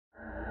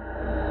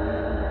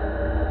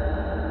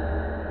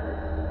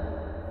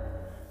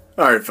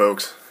Alright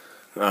folks,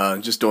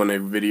 just doing a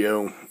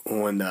video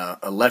on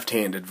a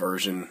left-handed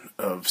version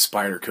of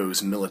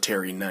Spyderco's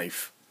military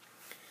knife.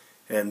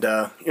 And,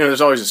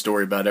 there's always a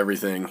story about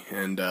everything,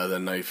 and the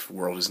knife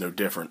world is no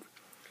different.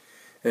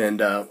 And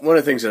one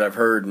of the things that I've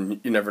heard,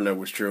 and you never know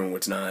what's true and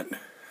what's not,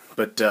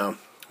 but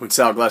when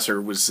Sal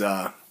Glesser was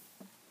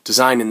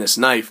designing this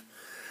knife,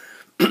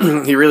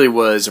 he really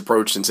was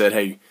approached and said,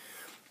 hey,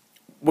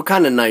 what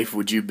kind of knife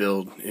would you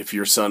build if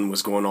your son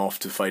was going off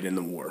to fight in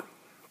the war?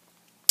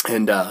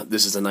 And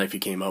this is the knife he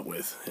came up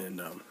with, and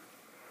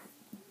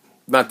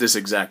not this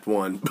exact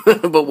one,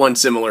 but one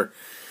similar,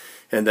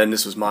 and then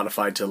this was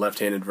modified to a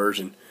left-handed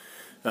version.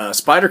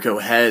 Spyderco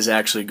has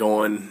actually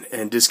gone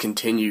and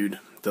discontinued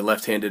the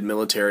left-handed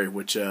military,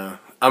 which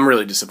I'm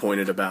really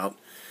disappointed about,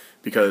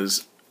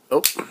 because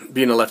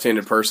being a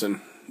left-handed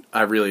person,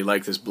 I really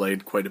like this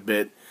blade quite a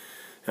bit.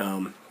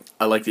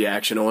 I like the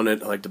action on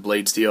it, I like the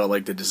blade steel, I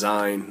like the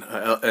design,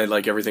 I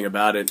like everything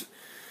about it.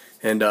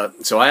 And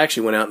so I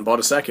actually went out and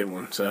bought a second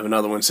one. So I have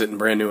another one sitting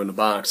brand new in the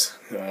box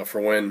for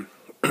when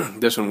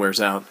this one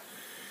wears out.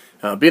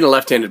 Being a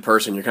left-handed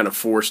person, you're kind of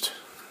forced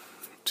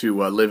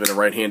to live in a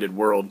right-handed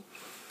world.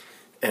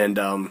 And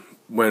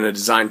when a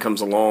design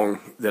comes along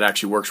that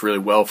actually works really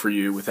well for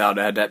you without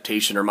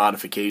adaptation or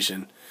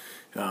modification,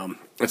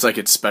 it's like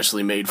it's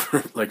specially made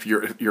for like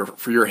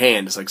for your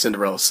hand. It's like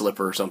Cinderella's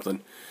slipper or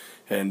something.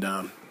 And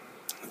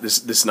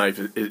this knife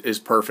is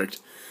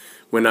perfect.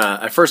 When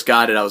I first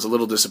got it, I was a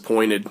little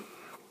disappointed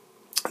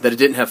that it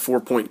didn't have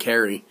 4-point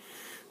carry,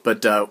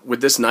 but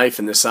with this knife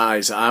and this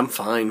size, I'm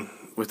fine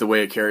with the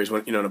way it carries.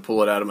 When to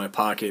pull it out of my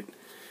pocket,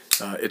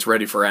 it's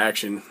ready for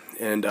action,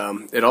 and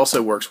it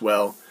also works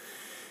well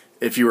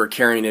if you were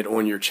carrying it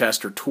on your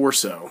chest or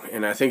torso.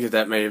 And I think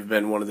that may have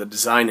been one of the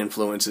design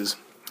influences.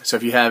 So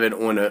if you have it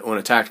on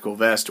a tactical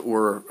vest,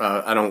 or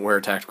I don't wear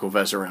a tactical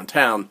vest around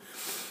town,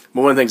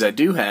 but one of the things I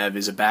do have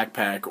is a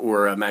backpack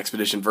or a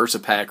Maxpedition Versa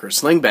pack or a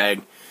sling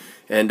bag.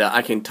 And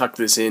I can tuck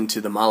this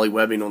into the MOLLE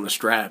webbing on the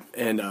strap,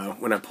 and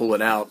when I pull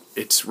it out,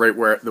 it's right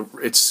where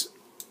it's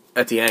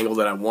at the angle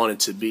that I want it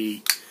to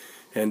be.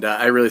 And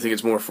I really think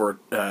it's more for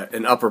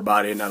an upper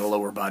body and not a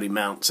lower body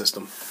mount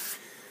system.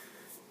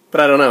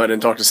 But I don't know. I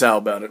didn't talk to Sal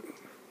about it.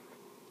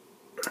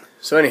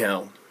 So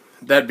anyhow,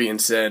 that being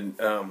said,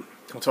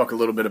 I'll talk a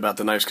little bit about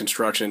the knife's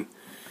construction.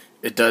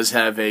 It does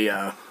have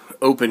a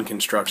open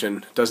construction.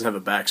 It doesn't have a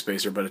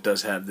backspacer, but it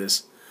does have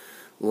this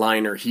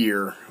liner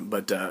here,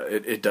 but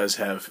it does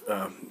have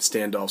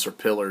standoffs or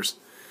pillars.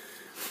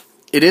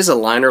 It is a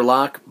liner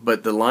lock,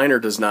 but the liner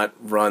does not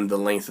run the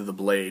length of the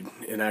blade.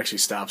 It actually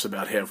stops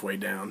about halfway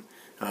down.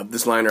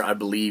 This liner, I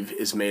believe,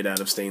 is made out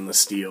of stainless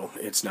steel.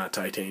 It's not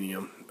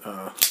titanium.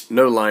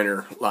 No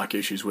liner lock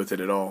issues with it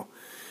at all.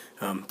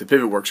 The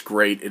pivot works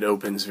great. It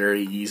opens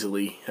very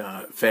easily.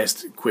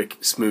 Fast, quick,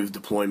 smooth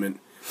deployment.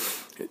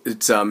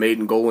 It's made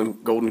in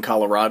Golden,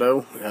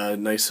 Colorado.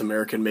 Nice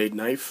American-made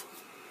knife.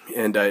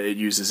 And it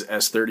uses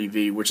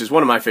S30V, which is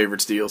one of my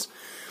favorite steels.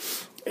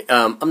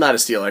 I'm not a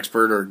steel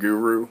expert or a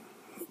guru,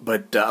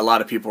 but a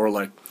lot of people are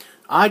like,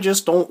 I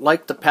just don't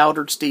like the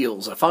powdered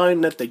steels. I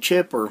find that they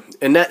chip,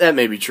 and that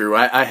may be true.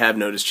 I have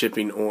noticed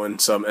chipping on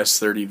some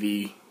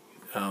S30V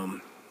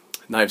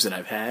knives that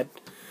I've had,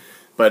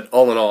 but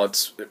all in all,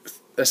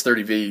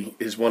 S30V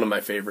is one of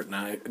my favorite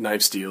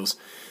knife steels.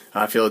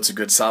 I feel it's a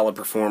good solid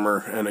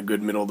performer and a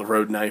good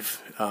middle-of-the-road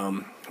knife,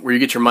 where you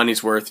get your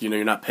money's worth.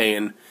 You're not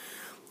paying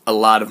a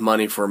lot of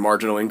money for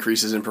marginal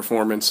increases in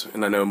performance,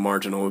 and I know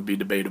marginal would be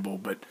debatable,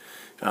 but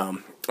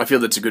I feel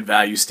that's a good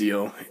value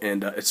steel,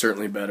 and it's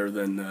certainly better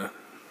than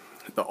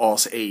the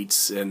AUS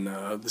 8s and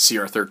the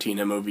CR13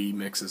 MOV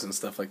mixes and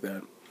stuff like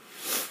that.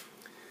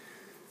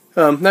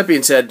 That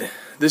being said,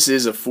 this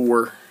is a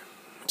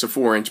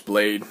 4-inch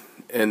blade,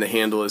 and the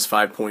handle is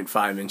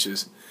 5.5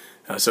 inches.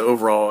 So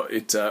overall,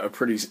 it's a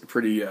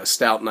pretty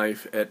stout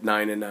knife at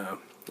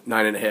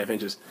 9.5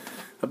 inches.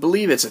 I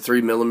believe it's a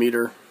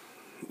 3mm.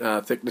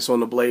 Thickness on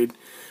the blade.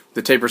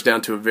 The tapers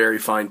down to a very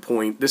fine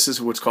point. This is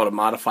what's called a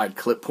modified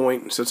clip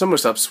point, so it's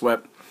almost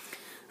upswept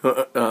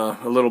a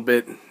little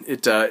bit.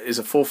 It is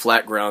a full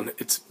flat ground.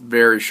 It's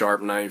very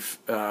sharp knife.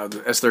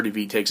 The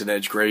S30V takes an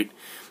edge great,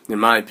 in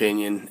my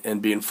opinion,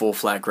 and being full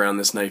flat ground,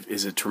 this knife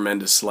is a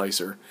tremendous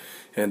slicer.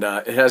 And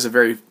it has a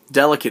very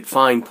delicate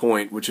fine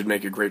point, which would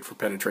make it great for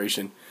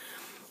penetration.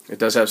 It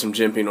does have some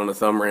jimping on the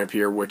thumb ramp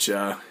here, which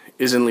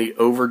isn't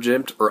over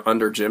jimped or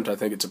under jimped. I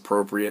think it's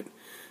appropriate,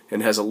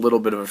 and has a little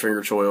bit of a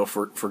finger choil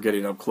for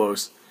getting up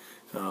close.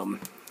 I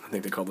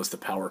think they call this the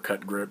power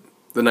cut grip.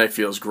 The knife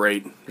feels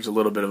great. There's a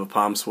little bit of a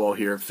palm swell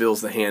here. It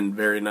feels the hand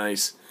very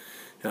nice,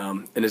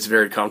 and it's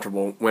very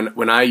comfortable.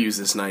 When I use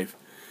this knife,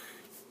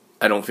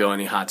 I don't feel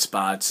any hot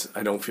spots.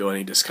 I don't feel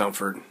any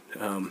discomfort.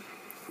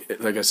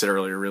 Like I said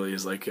earlier, it really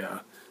is like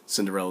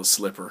Cinderella's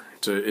slipper.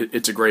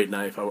 It's a great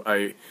knife.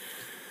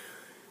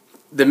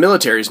 The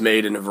military's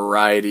made in a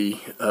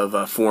variety of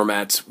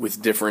formats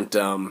with different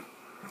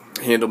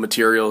handle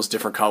materials,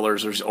 different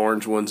colors. There's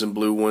orange ones and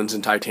blue ones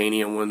and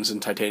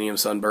titanium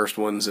sunburst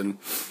ones, and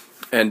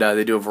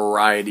they do a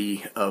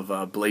variety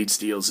of blade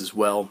steels as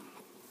well.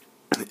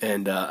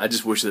 and I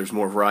just wish there was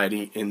more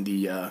variety in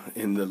the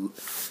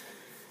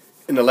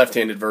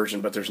left-handed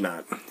version, but there's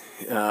not.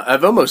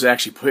 I've almost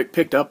actually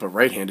picked up a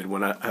right-handed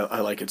one.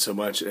 I like it so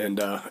much, and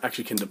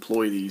actually can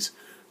deploy these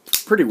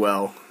pretty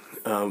well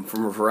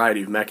from a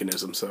variety of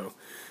mechanisms. So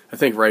I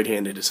think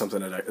right-handed is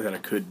something that I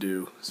could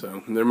do.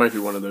 So there might be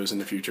one of those in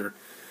the future.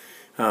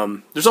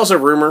 There's also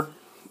rumor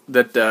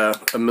that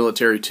a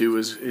Military 2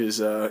 is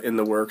in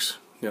the works.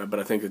 Yeah,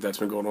 but I think that's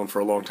been going on for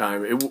a long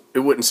time. It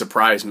wouldn't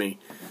surprise me,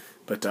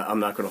 but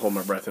I'm not going to hold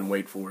my breath and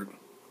wait for it.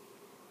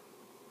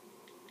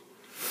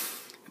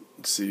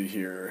 Let's see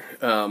here.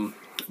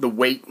 The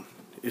weight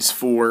is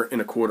 4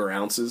 1/4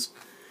 ounces,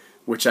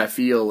 which I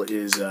feel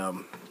is,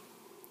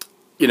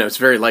 it's a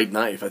very light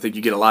knife. I think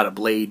you get a lot of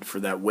blade for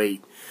that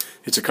weight.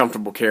 It's a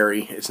comfortable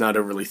carry. It's not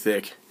overly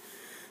thick.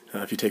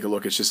 If you take a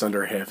look, it's just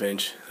under a 1/2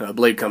 inch.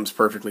 Blade comes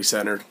perfectly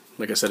centered.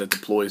 Like I said, it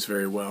deploys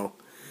very well.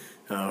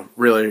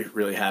 Really,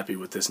 really happy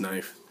with this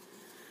knife.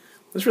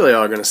 That's really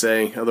all I'm going to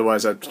say.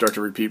 Otherwise, I'd start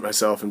to repeat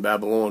myself and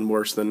babble on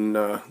worse than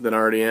I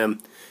already am.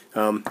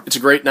 It's a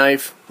great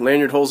knife.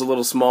 Lanyard hole's a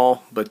little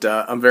small, but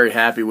I'm very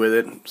happy with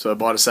it. So I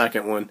bought a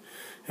second one,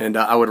 and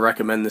I would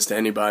recommend this to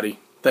anybody.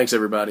 Thanks,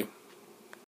 everybody.